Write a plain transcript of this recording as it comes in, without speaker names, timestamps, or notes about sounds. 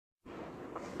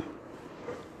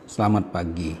Selamat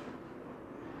pagi.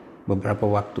 Beberapa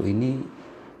waktu ini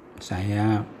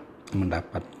saya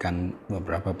mendapatkan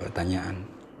beberapa pertanyaan,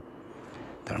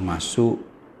 termasuk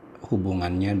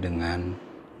hubungannya dengan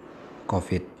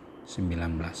COVID-19.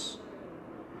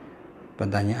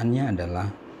 Pertanyaannya adalah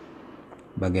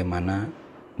bagaimana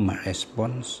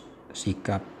merespons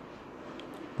sikap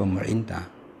pemerintah,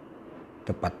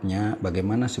 tepatnya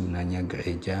bagaimana sebenarnya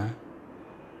gereja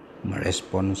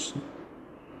merespons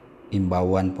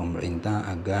himbauan pemerintah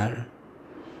agar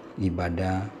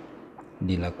ibadah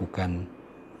dilakukan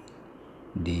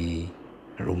di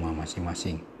rumah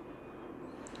masing-masing.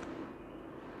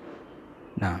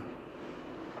 Nah,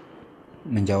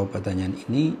 menjawab pertanyaan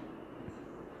ini,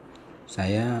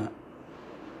 saya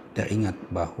teringat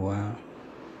bahwa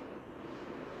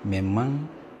memang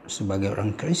sebagai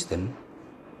orang Kristen,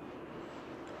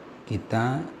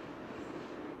 kita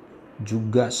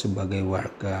juga sebagai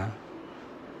warga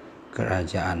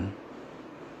kerajaan,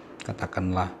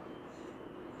 katakanlah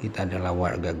kita adalah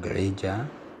warga gereja,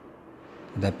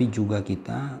 tetapi juga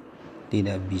kita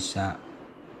tidak bisa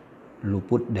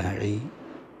luput dari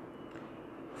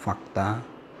fakta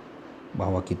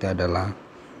bahwa kita adalah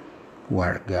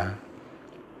warga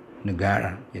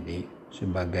negara. Jadi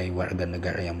sebagai warga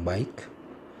negara yang baik,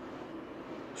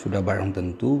 sudah barang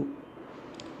tentu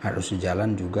harus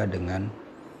sejalan juga dengan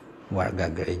warga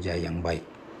gereja yang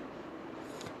baik.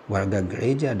 Warga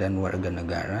gereja dan warga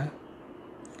negara,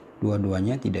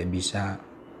 dua-duanya tidak bisa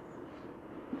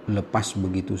lepas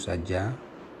begitu saja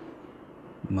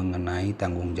mengenai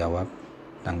tanggung jawab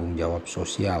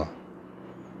sosial.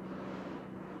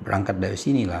 Berangkat dari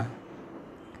sinilah,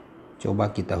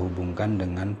 coba kita hubungkan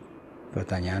dengan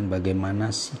pertanyaan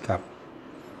bagaimana sikap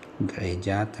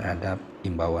gereja terhadap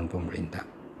himbauan pemerintah.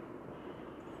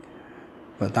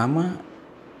 Pertama,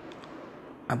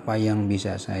 apa yang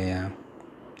bisa saya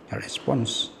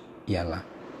respons ialah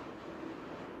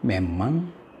memang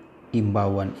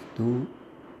himbauan itu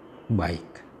baik.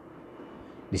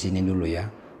 Di sini dulu ya,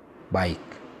 baik.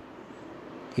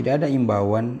 Tidak ada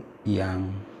himbauan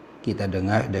yang kita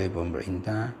dengar dari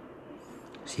pemerintah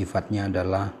sifatnya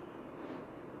adalah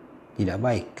tidak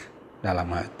baik,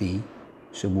 dalam arti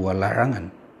sebuah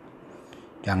larangan.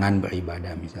 Jangan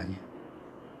beribadah misalnya.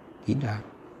 Tidak.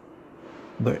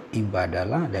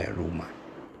 Beribadahlah dari rumah.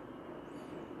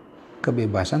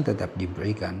 Kebebasan tetap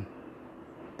diberikan,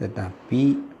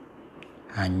 tetapi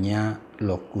hanya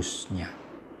lokusnya,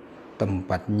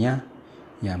 tempatnya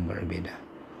yang berbeda.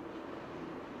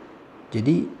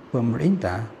 Jadi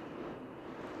pemerintah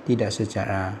tidak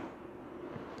secara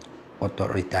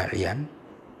otoritarian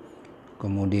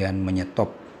kemudian menyetop,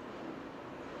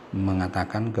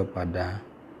 mengatakan kepada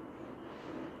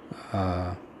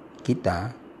kita,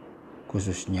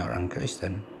 khususnya orang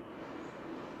Kristen,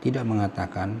 tidak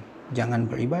mengatakan jangan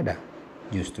beribadah.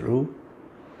 Justru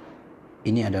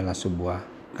ini adalah sebuah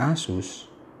kasus,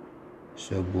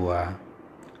 sebuah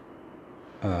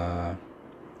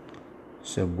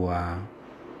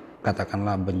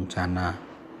katakanlah bencana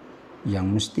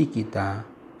yang mesti kita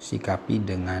sikapi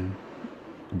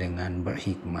dengan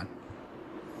berhikmat.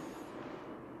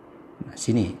 Nah,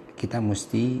 sini kita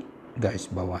mesti garis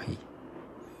bawahi.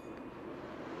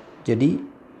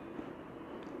 Jadi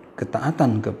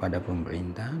ketaatan kepada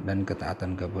pemerintah dan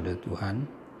ketaatan kepada Tuhan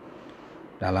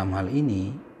dalam hal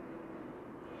ini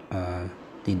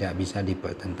tidak bisa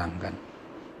dipertentangkan.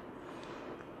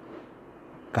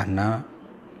 Karena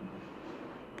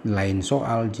lain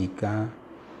soal jika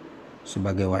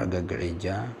sebagai warga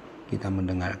gereja kita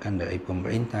mendengarkan dari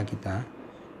pemerintah kita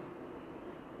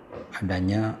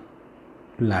adanya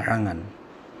larangan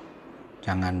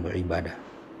jangan beribadah.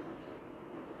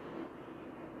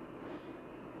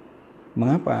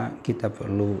 Mengapa kita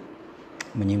perlu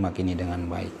menyimak ini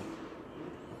dengan baik?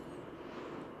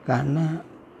 Karena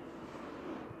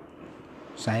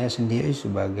saya sendiri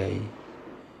sebagai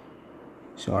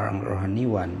seorang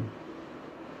rohaniwan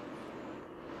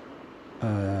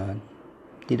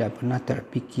tidak pernah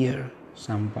terpikir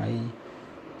sampai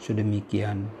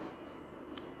sedemikian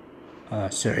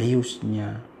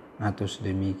seriusnya atau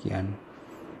sedemikian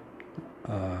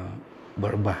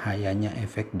berbahayanya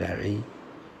efek dari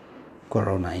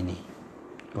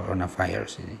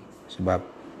coronavirus ini. Sebab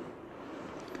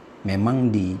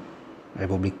memang di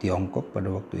Republik Tiongkok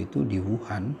pada waktu itu di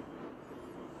Wuhan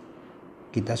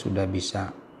kita sudah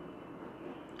bisa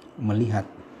melihat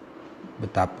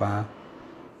betapa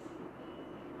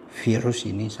virus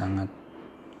ini sangat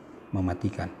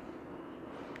mematikan.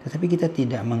 Tetapi kita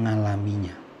tidak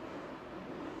mengalaminya.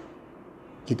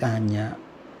 Kita hanya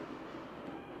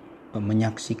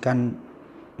menyaksikan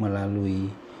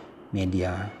melalui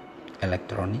media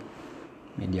elektronik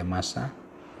media massa,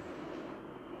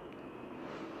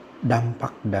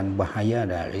 dampak dan bahaya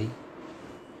dari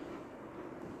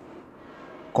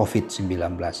COVID-19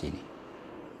 ini.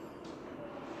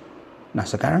 Nah,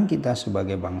 sekarang kita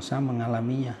sebagai bangsa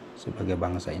mengalaminya, sebagai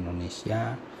bangsa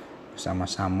Indonesia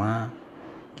bersama-sama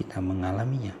kita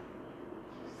mengalaminya.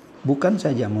 Bukan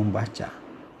saja membaca,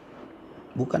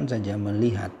 bukan saja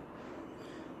melihat,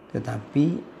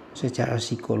 tetapi secara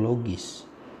psikologis,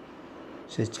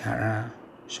 secara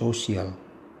sosial,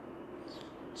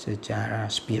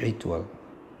 secara spiritual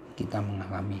kita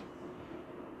mengalami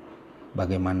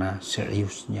bagaimana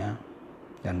seriusnya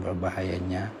dan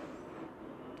berbahayanya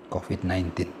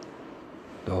COVID-19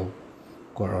 atau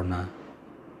corona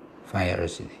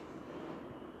virus ini.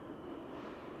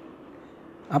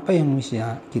 Apa yang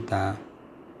bisa kita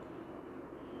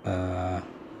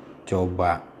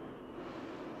coba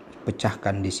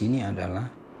pecahkan di sini adalah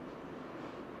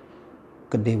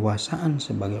kedewasaan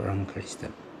sebagai orang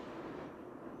Kristen.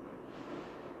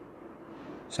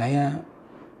 Saya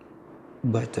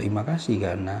berterima kasih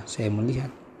karena saya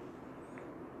melihat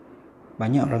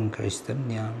banyak orang Kristen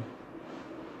yang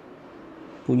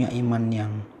punya iman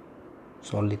yang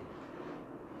solid.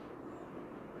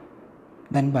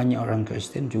 Dan banyak orang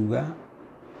Kristen juga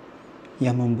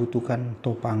yang membutuhkan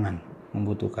topangan,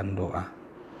 membutuhkan doa.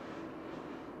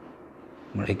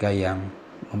 Mereka yang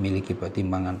memiliki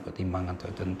pertimbangan-pertimbangan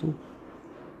tertentu.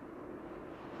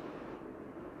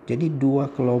 Jadi dua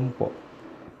kelompok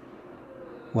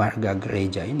warga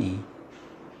gereja ini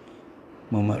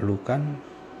memerlukan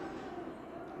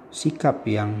sikap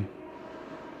yang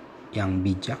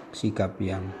bijak, sikap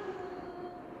yang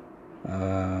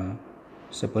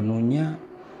sepenuhnya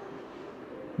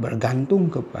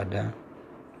bergantung kepada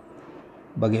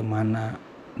bagaimana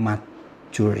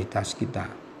maturitas kita,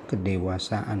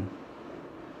 kedewasaan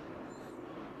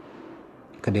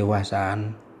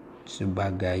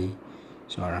sebagai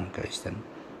seorang Kristen.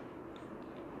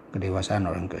 Kedewasaan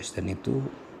orang Kristen itu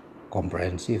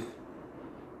komprehensif,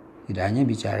 tidak hanya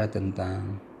bicara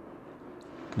tentang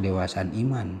kedewasaan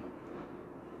iman,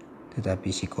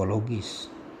 tetapi psikologis,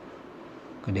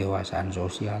 kedewasaan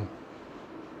sosial,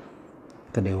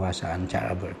 kedewasaan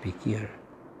cara berpikir,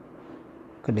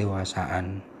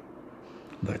 kedewasaan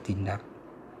bertindak.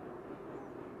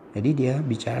 Jadi dia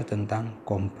bicara tentang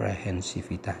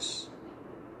komprehensivitas.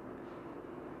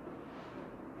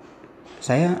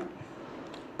 Saya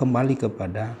kembali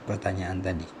kepada pertanyaan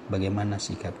tadi, bagaimana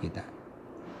sikap kita?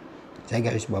 Saya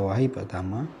garis bawahi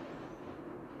pertama,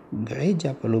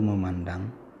 gereja perlu memandang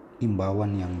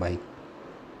himbauan yang baik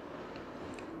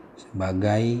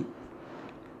sebagai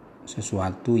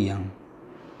sesuatu yang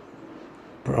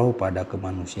pro pada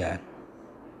kemanusiaan.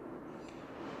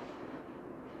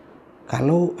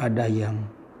 Kalau ada yang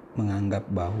menganggap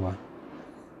bahwa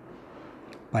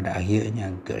pada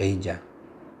akhirnya gereja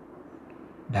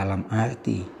dalam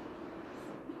arti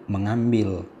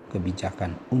mengambil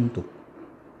kebijakan untuk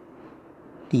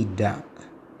tidak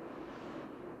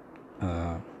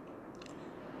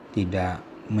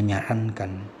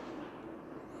menyarankan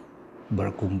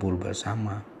berkumpul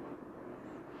bersama,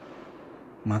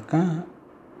 maka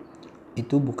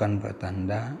itu bukan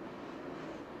pertanda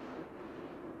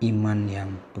iman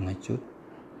yang pengecut.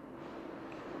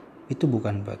 Itu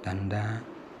bukan pertanda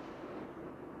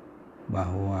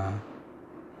bahwa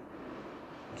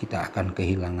kita akan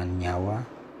kehilangan nyawa.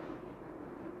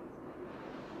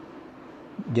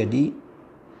 Jadi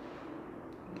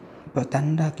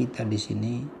pertanda kita di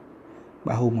sini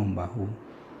bahu-membahu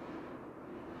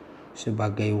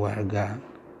sebagai warga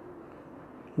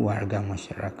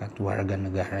masyarakat, warga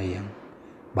negara yang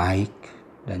baik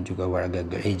dan juga warga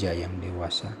gereja yang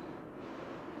dewasa.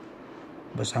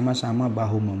 Bersama-sama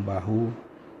bahu-membahu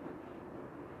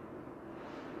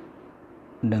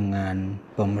dengan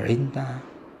pemerintah,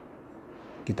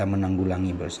 kita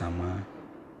menanggulangi bersama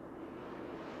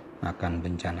akan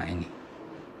bencana ini,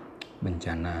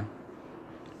 bencana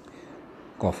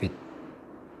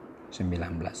COVID-19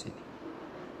 ini.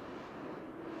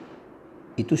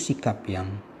 Itu sikap yang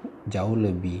jauh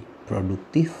lebih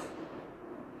produktif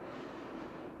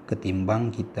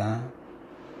ketimbang kita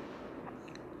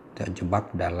terjebak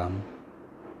dalam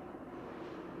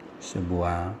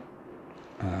sebuah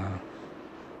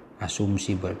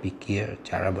asumsi berpikir,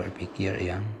 cara berpikir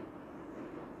yang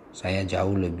saya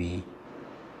jauh lebih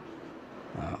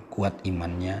kuat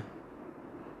imannya.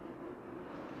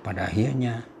 Pada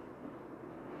akhirnya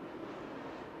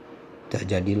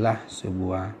terjadilah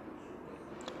sebuah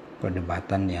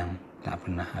perdebatan yang tak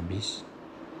pernah habis,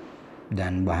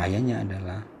 dan bahayanya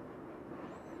adalah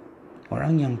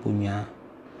orang yang punya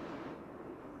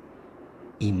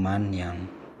iman yang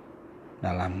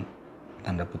dalam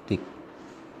tanda petik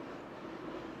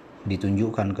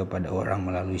ditunjukkan kepada orang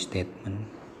melalui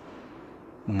statement.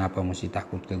 Mengapa mesti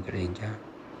takut ke gereja?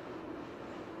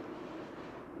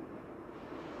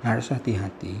 Harus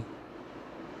hati-hati.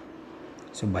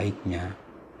 Sebaiknya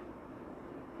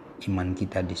iman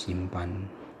kita disimpan,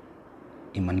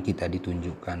 iman kita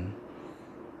ditunjukkan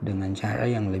dengan cara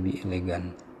yang lebih elegan.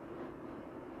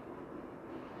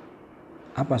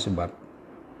 Apa sebab?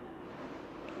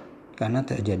 Karena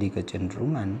terjadi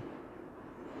kecenderungan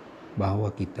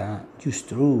bahwa kita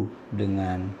justru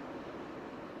dengan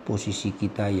posisi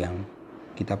kita yang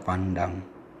kita pandang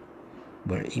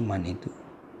beriman itu,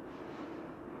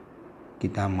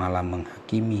 kita malah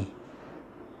menghakimi,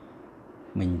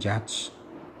 menjudge,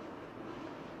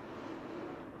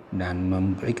 dan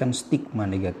memberikan stigma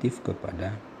negatif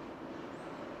kepada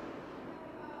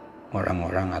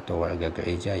orang-orang atau warga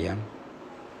gereja yang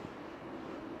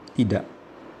tidak,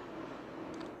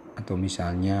 atau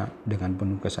misalnya dengan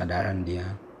penuh kesadaran dia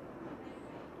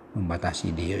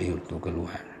membatasi diri untuk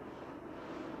keluar.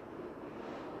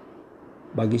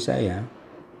 Bagi saya,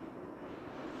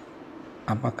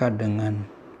 apakah dengan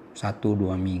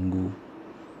 1-2 minggu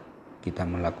kita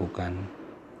melakukan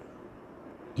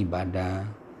ibadah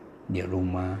di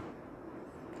rumah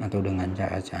atau dengan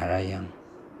cara-cara yang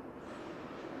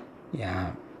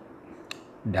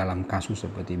dalam kasus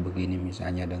seperti begini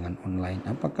misalnya dengan online,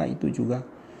 apakah itu juga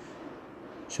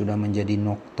sudah menjadi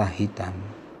nokta hitam,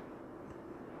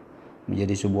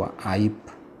 menjadi sebuah aib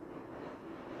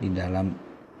di dalam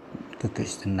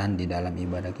kekristenan, di dalam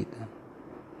ibadah kita?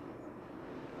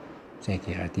 Saya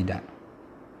kira tidak.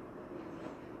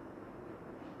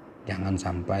 Jangan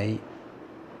sampai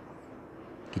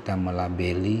kita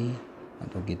melabeli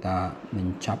atau kita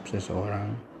mencap seseorang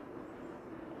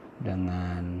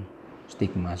dengan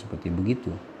stigma seperti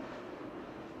begitu,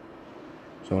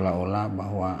 seolah-olah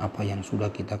bahwa apa yang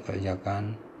sudah kita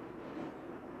kerjakan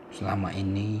selama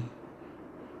ini,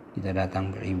 kita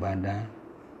datang beribadah,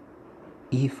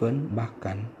 even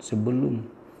bahkan sebelum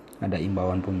ada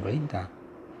himbauan pemerintah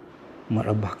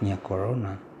merebaknya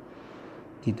corona,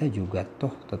 kita juga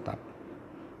toh tetap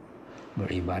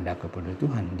beribadah kepada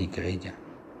Tuhan di gereja.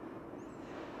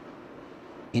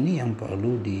 Ini yang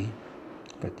perlu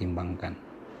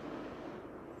dipertimbangkan.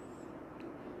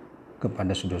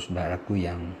 Kepada saudara-saudaraku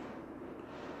yang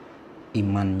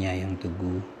imannya yang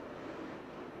teguh,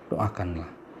 doakanlah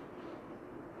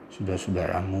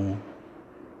saudara-saudaramu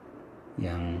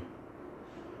yang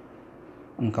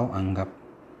engkau anggap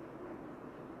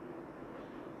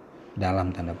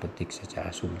dalam tanda petik secara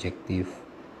subjektif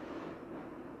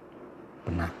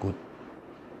penakut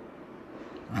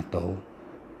atau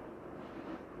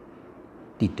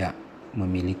tidak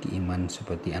memiliki iman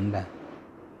seperti Anda.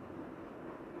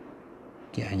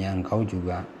 Kiranya engkau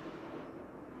juga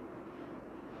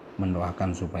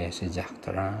mendoakan supaya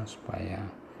sejahtera, supaya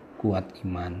kuat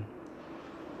iman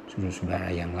saudara-saudara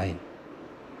yang lain.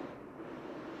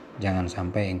 Jangan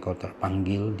sampai engkau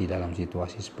terpanggil di dalam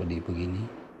situasi seperti begini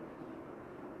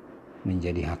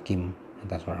menjadi hakim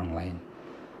atas orang lain.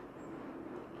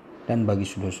 Dan bagi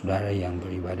saudara-saudara yang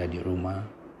beribadah di rumah,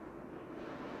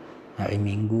 hari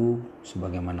Minggu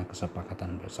sebagaimana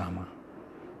kesepakatan bersama,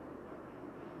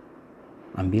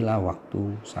 ambillah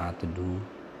waktu saat teduh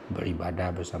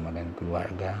beribadah bersama dengan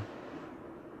keluarga,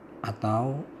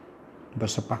 atau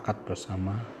bersepakat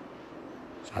bersama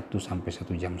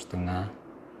 1-1,5 jam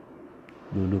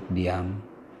duduk diam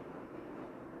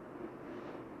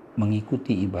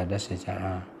mengikuti ibadah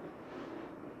secara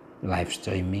live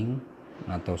streaming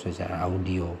atau secara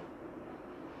audio,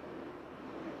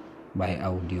 baik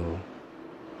audio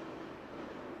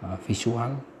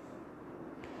visual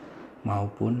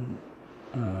maupun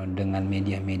dengan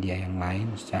media-media yang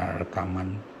lain secara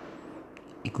rekaman.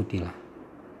 Ikutilah,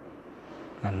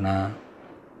 karena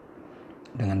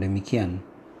dengan demikian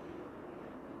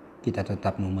kita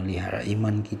tetap memelihara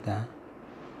iman kita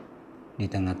di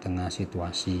tengah-tengah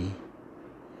situasi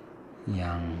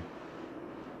yang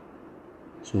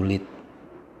sulit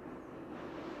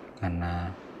karena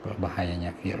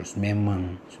berbahayanya virus.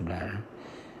 Memang saudara,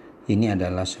 ini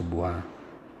adalah sebuah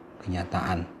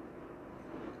kenyataan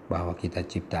bahwa kita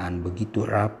ciptaan begitu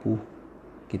rapuh,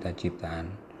 kita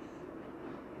ciptaan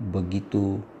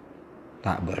begitu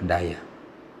tak berdaya.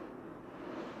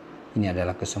 Ini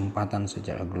adalah kesempatan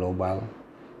secara global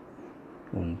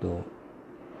untuk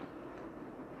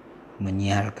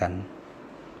menyiarkan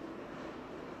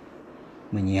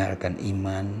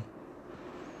iman,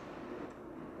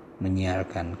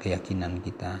 menyiarkan keyakinan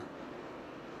kita,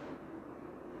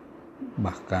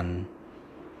 bahkan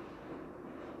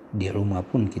di rumah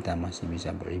pun kita masih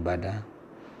bisa beribadah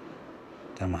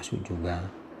termasuk juga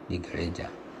di gereja.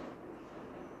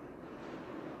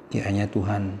 Kiranya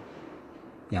Tuhan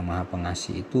yang Maha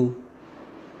Pengasih itu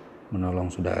menolong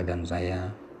saudara dan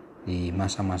saya di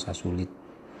masa-masa sulit,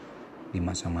 di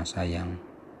masa-masa yang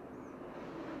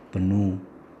penuh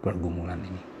pergumulan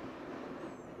ini.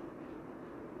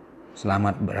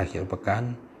 Selamat berakhir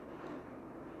pekan.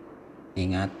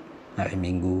 Ingat, hari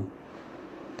Minggu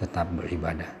tetap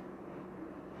beribadah.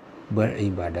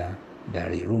 Beribadah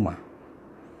dari rumah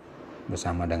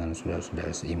bersama dengan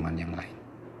saudara-saudara seiman yang lain.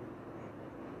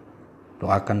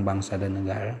 Doakan bangsa dan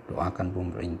negara, doakan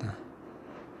pemerintah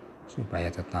supaya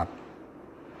tetap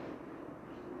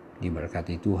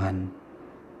diberkati Tuhan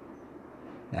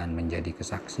dan menjadi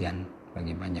kesaksian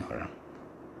bagi banyak orang.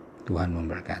 Tuhan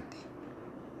memberkati.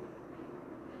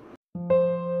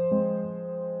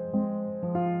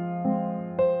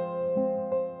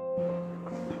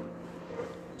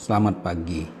 Selamat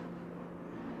pagi.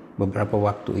 Beberapa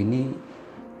waktu ini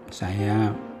saya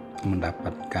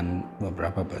mendapatkan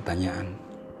beberapa pertanyaan,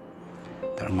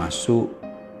 termasuk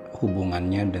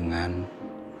hubungannya dengan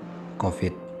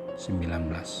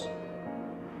COVID-19.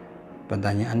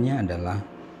 Pertanyaannya adalah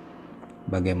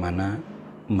bagaimana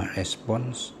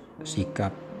merespons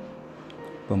sikap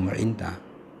pemerintah,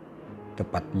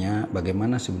 tepatnya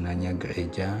bagaimana sebenarnya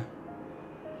gereja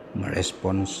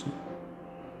merespons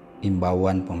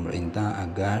himbauan pemerintah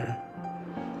agar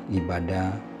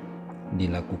ibadah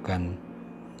dilakukan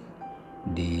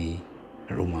di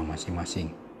rumah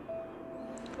masing-masing.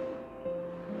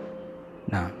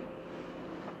 Nah,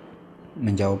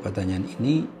 menjawab pertanyaan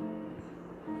ini,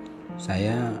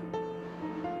 saya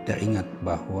teringat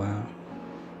bahwa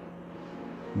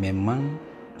memang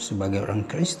sebagai orang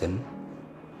Kristen,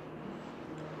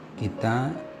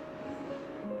 kita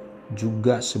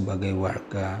juga sebagai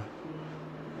warga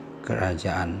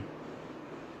kerajaan,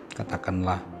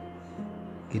 katakanlah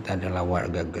kita adalah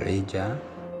warga gereja,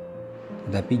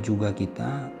 tetapi juga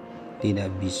kita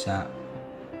tidak bisa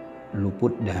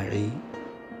luput dari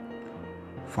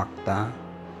fakta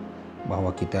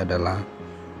bahwa kita adalah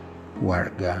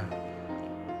warga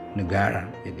negara.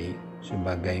 Jadi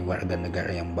sebagai warga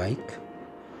negara yang baik,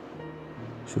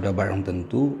 sudah barang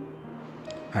tentu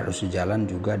harus sejalan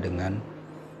juga dengan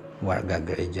warga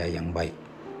gereja yang baik.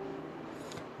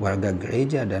 Warga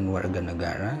gereja dan warga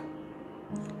negara,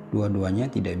 dua-duanya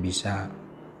tidak bisa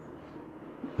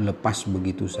lepas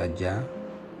begitu saja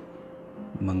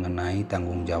mengenai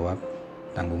tanggung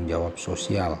jawab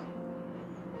sosial.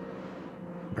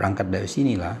 Berangkat dari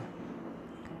sinilah,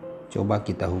 coba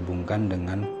kita hubungkan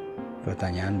dengan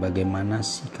pertanyaan bagaimana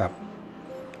sikap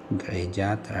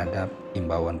gereja terhadap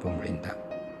himbauan pemerintah.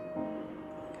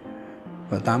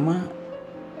 Pertama,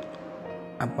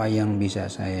 apa yang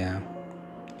bisa saya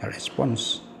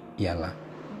respons ialah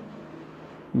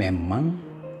memang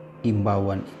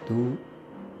himbauan itu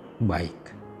baik.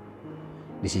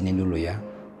 Di sini dulu ya,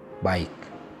 baik.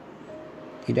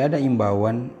 Tidak ada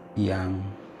himbauan yang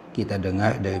kita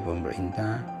dengar dari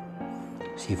pemerintah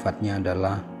sifatnya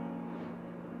adalah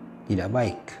tidak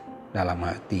baik, dalam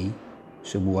arti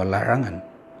sebuah larangan.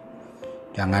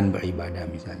 Jangan beribadah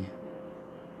misalnya.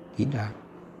 Tidak.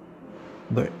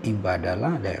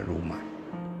 Beribadahlah dari rumah.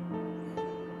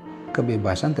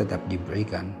 Kebebasan tetap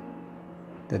diberikan,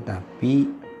 tetapi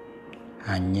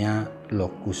hanya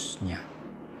lokusnya,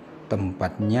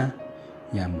 tempatnya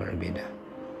yang berbeda.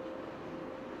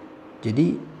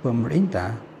 Jadi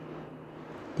pemerintah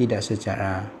tidak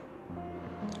secara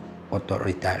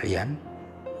otoritarian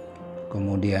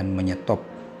kemudian menyetop,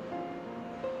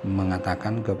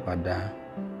 mengatakan kepada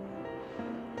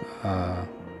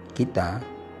kita,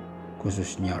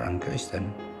 khususnya orang Kristen,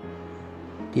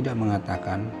 tidak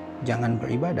mengatakan jangan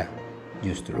beribadah.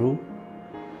 Justru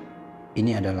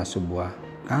ini adalah sebuah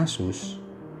kasus,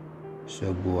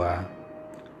 sebuah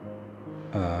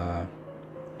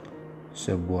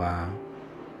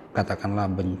katakanlah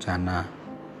bencana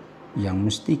yang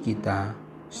mesti kita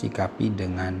sikapi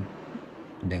dengan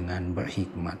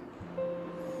berhikmat.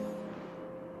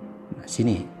 Nah,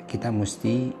 sini kita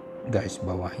mesti garis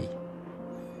bawahi.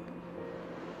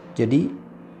 Jadi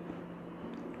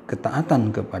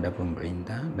ketaatan kepada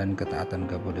pemerintah dan ketaatan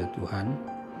kepada Tuhan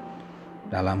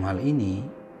dalam hal ini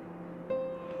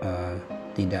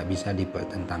tidak bisa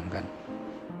dipertentangkan.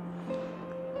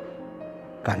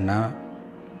 Karena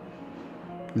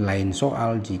lain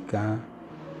soal jika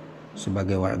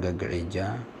sebagai warga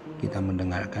gereja kita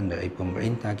mendengarkan dari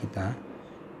pemerintah kita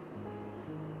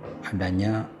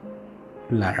adanya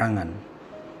larangan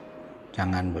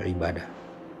jangan beribadah.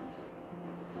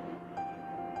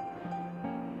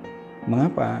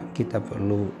 Mengapa kita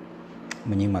perlu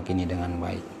menyimak ini dengan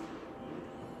baik?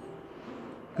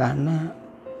 Karena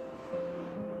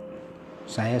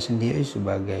saya sendiri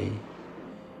sebagai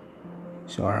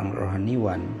seorang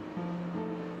rohaniwan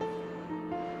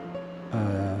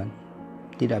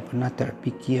tidak pernah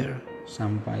terpikir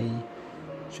sampai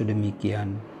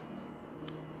sedemikian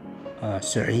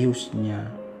seriusnya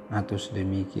atau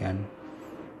sedemikian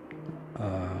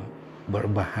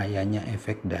berbahayanya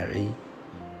efek dari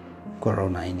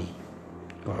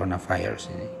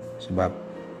coronavirus ini. Sebab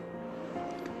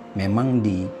memang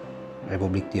di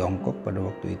Republik Tiongkok pada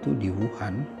waktu itu di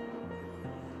Wuhan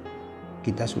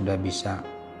kita sudah bisa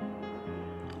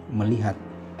melihat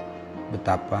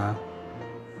betapa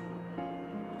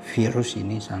virus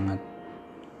ini sangat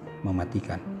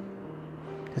mematikan.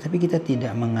 Tetapi kita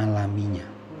tidak mengalaminya.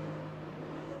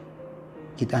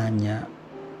 Kita hanya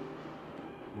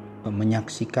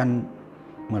menyaksikan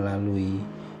melalui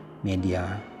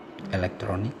media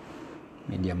elektronik,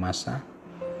 media massa,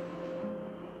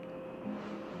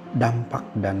 dampak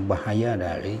dan bahaya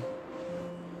dari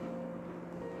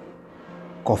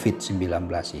COVID-19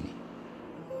 ini.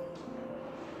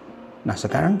 Nah,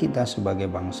 sekarang kita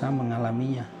sebagai bangsa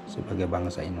mengalaminya, sebagai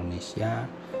bangsa Indonesia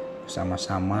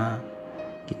bersama-sama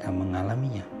kita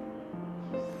mengalaminya.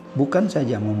 Bukan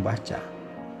saja membaca,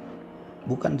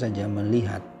 bukan saja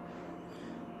melihat,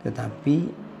 tetapi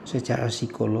secara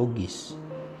psikologis,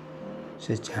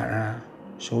 secara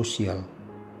sosial,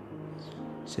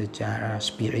 secara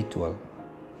spiritual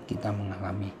kita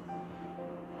mengalami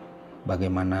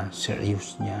bagaimana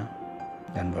seriusnya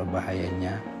dan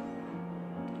berbahayanya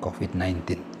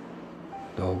COVID-19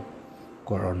 atau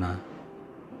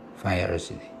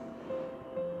coronavirus ini.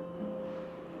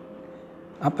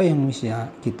 Apa yang bisa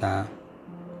kita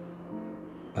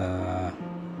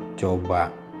coba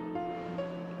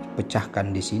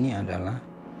pecahkan di sini adalah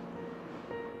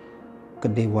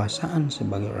kedewasaan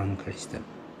sebagai orang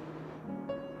Kristen.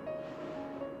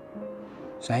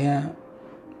 Saya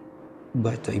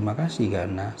berterima kasih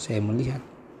karena saya melihat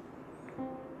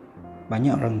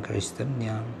banyak orang Kristen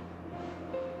yang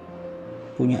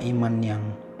punya iman yang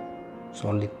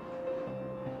solid.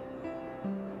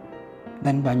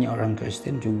 Dan banyak orang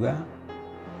Kristen juga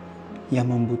yang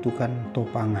membutuhkan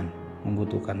topangan,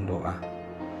 membutuhkan doa.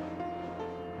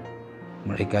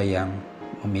 Mereka yang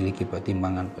memiliki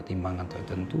pertimbangan-pertimbangan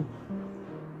tertentu.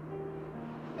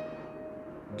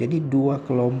 Jadi dua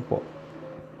kelompok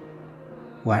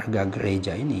warga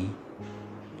gereja ini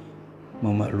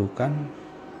memerlukan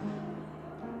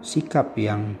sikap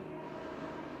yang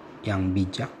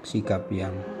bijak, sikap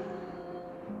yang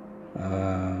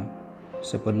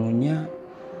sepenuhnya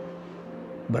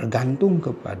bergantung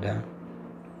kepada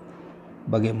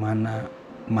bagaimana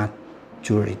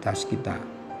maturitas kita,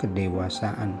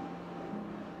 kedewasaan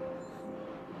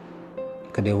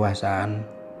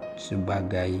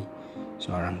sebagai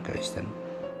seorang Kristen.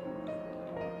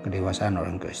 Kedewasaan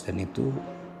orang Kristen itu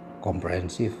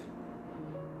komprehensif.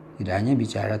 Tidak hanya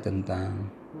bicara tentang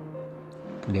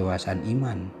kedewasaan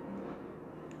iman,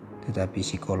 tetapi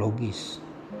psikologis,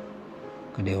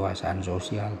 kedewasaan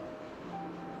sosial,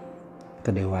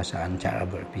 kedewasaan cara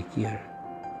berpikir,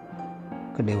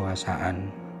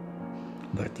 kedewasaan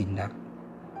bertindak.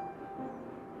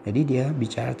 Jadi dia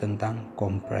bicara tentang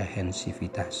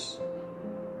komprehensivitas.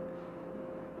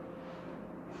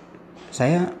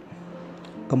 Saya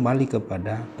kembali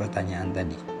kepada pertanyaan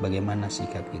tadi, bagaimana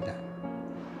sikap kita?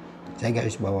 Saya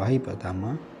garis bawahi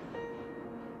pertama,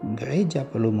 gereja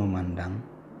perlu memandang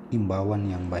himbauan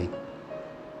yang baik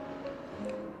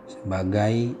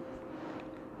sebagai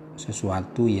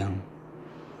sesuatu yang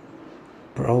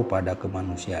pro pada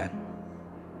kemanusiaan.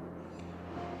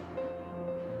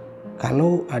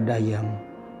 Kalau ada yang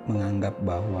menganggap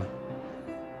bahwa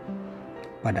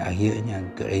pada akhirnya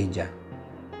gereja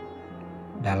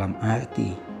dalam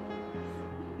arti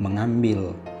mengambil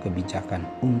kebijakan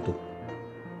untuk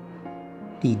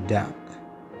tidak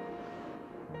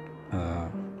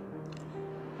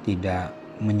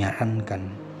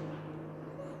menyarankan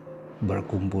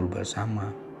berkumpul bersama,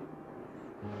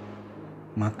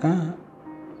 maka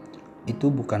itu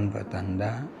bukan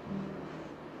pertanda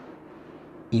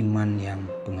iman yang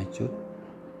pengecut.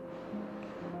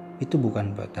 Itu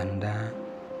bukan pertanda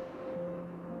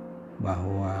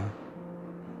bahwa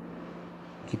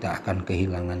kita akan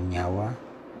kehilangan nyawa.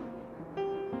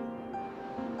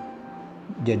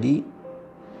 Jadi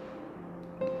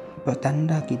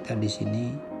pertanda kita di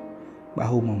sini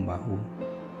bahu-membahu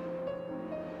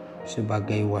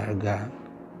sebagai warga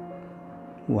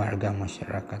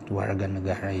masyarakat, warga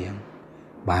negara yang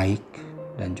baik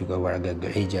dan juga warga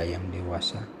gereja yang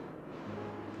dewasa.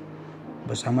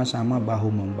 Bersama-sama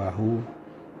bahu-membahu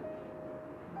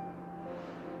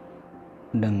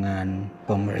dengan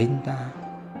pemerintah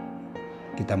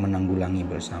kita menanggulangi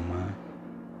bersama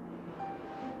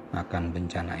akan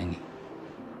bencana ini,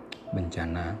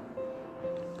 bencana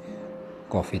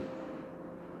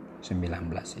COVID-19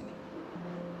 ini.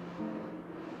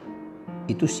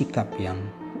 Itu sikap yang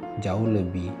jauh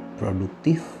lebih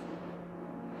produktif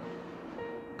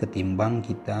ketimbang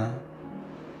kita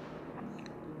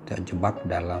terjebak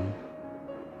dalam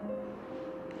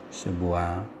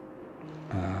sebuah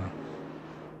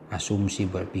asumsi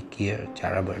berpikir,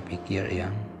 cara berpikir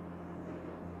yang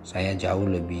saya jauh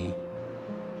lebih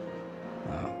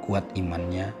kuat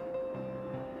imannya.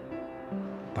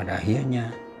 Pada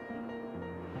akhirnya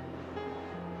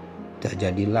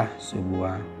terjadilah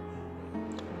sebuah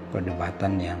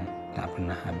perdebatan yang tak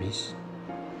pernah habis,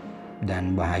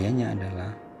 dan bahayanya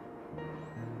adalah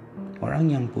orang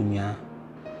yang punya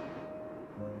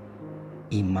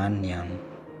iman yang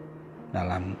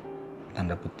dalam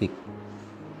tanda petik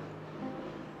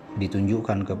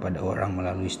ditunjukkan kepada orang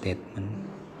melalui statement,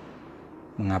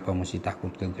 mengapa mesti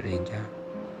takut ke gereja,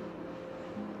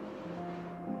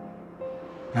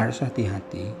 harus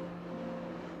hati-hati.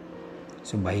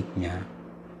 Sebaiknya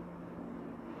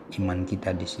iman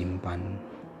kita disimpan,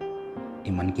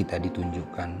 iman kita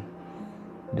ditunjukkan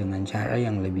dengan cara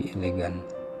yang lebih elegan.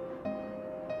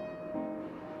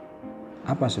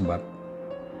 Apa sebab?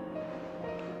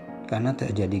 Karena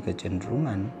terjadi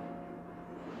kecenderungan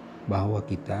bahwa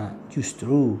kita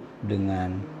justru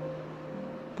dengan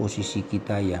posisi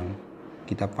kita yang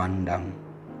kita pandang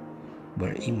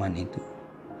beriman itu,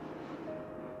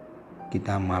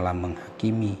 kita malah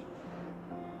menghakimi,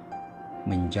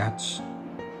 menjudge,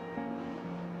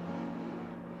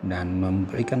 dan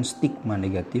memberikan stigma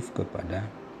negatif kepada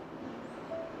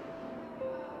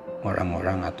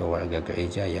orang-orang atau warga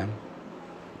gereja yang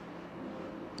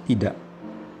tidak,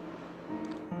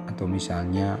 atau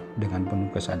misalnya dengan penuh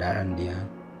kesadaran dia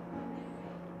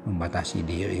membatasi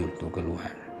diri untuk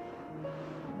keluar.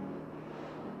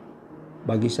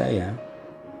 Bagi saya,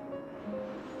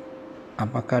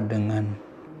 apakah dengan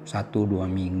 1-2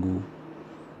 minggu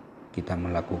kita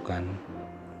melakukan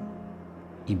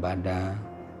ibadah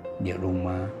di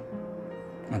rumah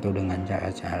atau dengan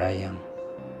cara-cara yang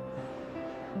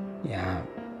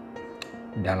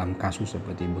dalam kasus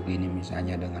seperti begini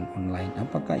misalnya dengan online,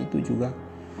 apakah itu juga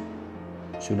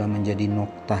sudah menjadi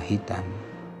nokta hitam,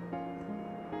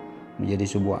 menjadi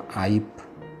sebuah aib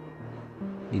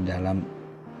di dalam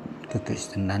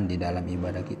kekristenan, di dalam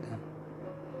ibadah kita?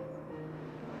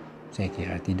 Saya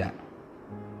kira tidak.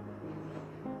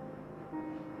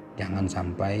 Jangan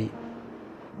sampai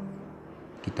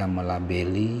kita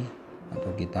melabeli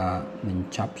atau kita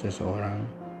mencap seseorang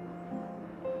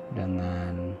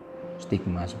dengan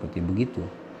stigma seperti begitu,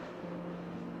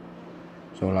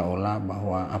 seolah-olah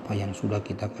bahwa apa yang sudah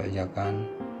kita kerjakan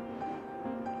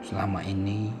selama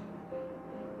ini,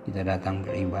 kita datang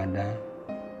beribadah,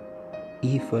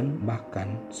 even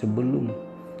bahkan sebelum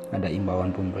ada himbauan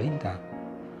pemerintah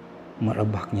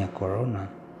merebaknya corona,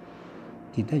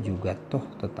 kita juga toh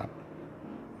tetap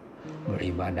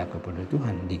beribadah kepada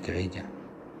Tuhan di gereja.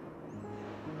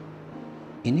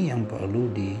 Ini yang perlu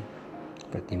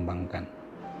dipertimbangkan.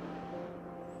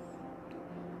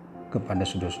 Kepada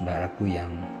saudara-saudaraku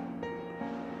yang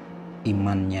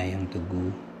imannya yang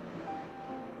teguh,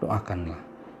 doakanlah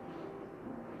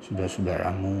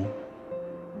saudara-saudaramu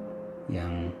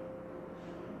yang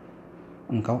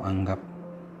engkau anggap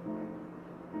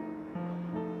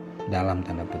dalam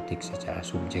tanda petik secara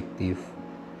subjektif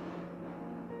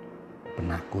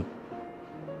penakut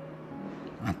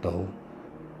atau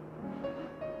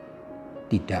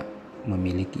tidak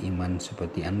memiliki iman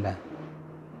seperti Anda.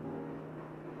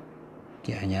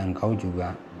 Kiranya engkau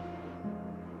juga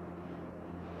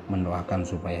mendoakan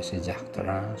supaya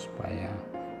sejahtera, supaya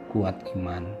kuat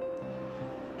iman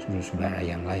saudara-saudara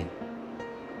yang lain.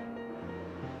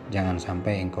 Jangan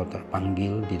sampai engkau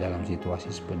terpanggil di dalam situasi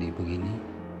seperti begini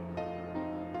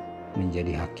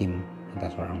menjadi hakim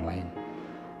atas orang lain.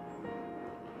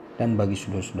 Dan bagi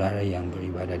saudara-saudara yang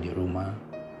beribadah di rumah,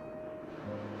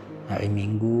 hari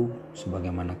Minggu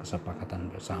sebagaimana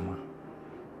kesepakatan bersama,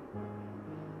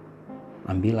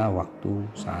 ambillah waktu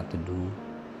saat teduh,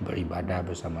 beribadah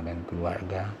bersama dengan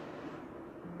keluarga,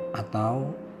 atau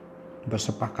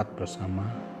bersepakat bersama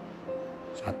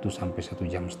 1-1,5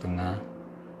 jam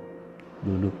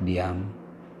duduk diam,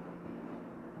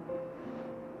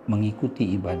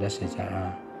 mengikuti ibadah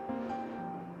secara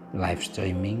live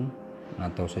streaming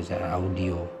atau secara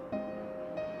audio,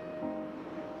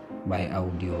 baik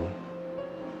audio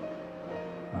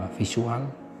visual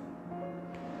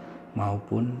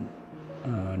maupun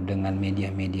dengan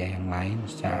media-media yang lain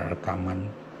secara rekaman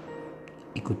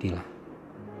ikutilah.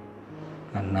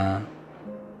 Karena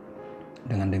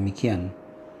dengan demikian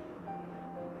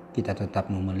kita tetap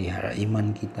memelihara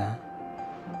iman kita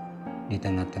di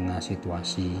tengah-tengah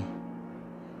situasi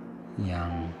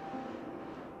yang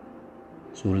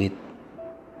sulit.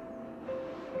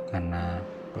 Karena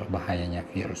berbahayanya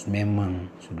virus memang,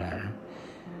 saudara,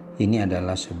 ini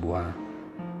adalah sebuah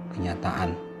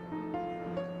kenyataan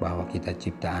bahwa kita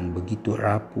ciptaan begitu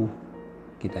rapuh,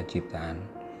 kita ciptaan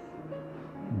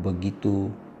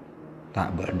begitu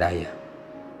tak berdaya.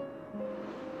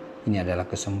 Ini adalah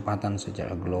kesempatan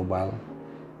secara global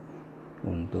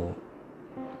untuk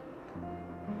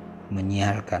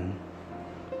menyiarkan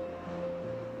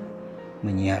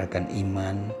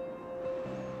iman,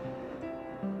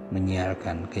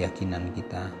 menyiarkan keyakinan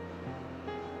kita,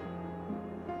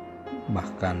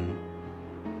 bahkan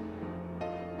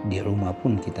di rumah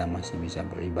pun kita masih bisa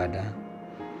beribadah,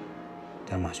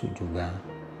 termasuk juga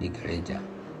di gereja.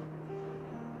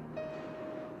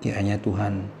 Kiranya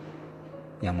Tuhan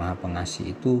yang Maha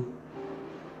Pengasih itu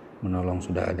menolong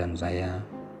saudara dan saya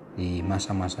di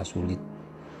masa-masa sulit,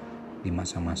 di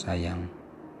masa-masa yang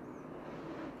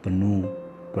penuh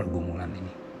pergumulan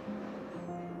ini.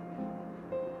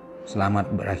 Selamat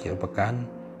berakhir pekan.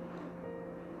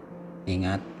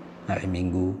 Ingat, hari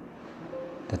Minggu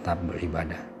tetap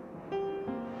beribadah.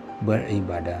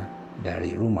 Beribadah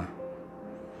dari rumah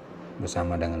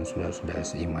bersama dengan saudara-saudara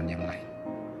seiman yang lain.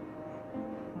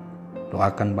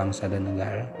 Doakan bangsa dan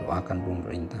negara, doakan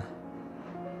pemerintah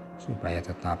supaya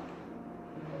tetap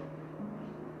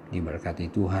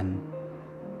diberkati Tuhan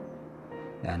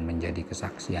dan menjadi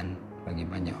kesaksian bagi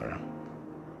banyak orang.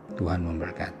 Tuhan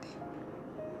memberkati.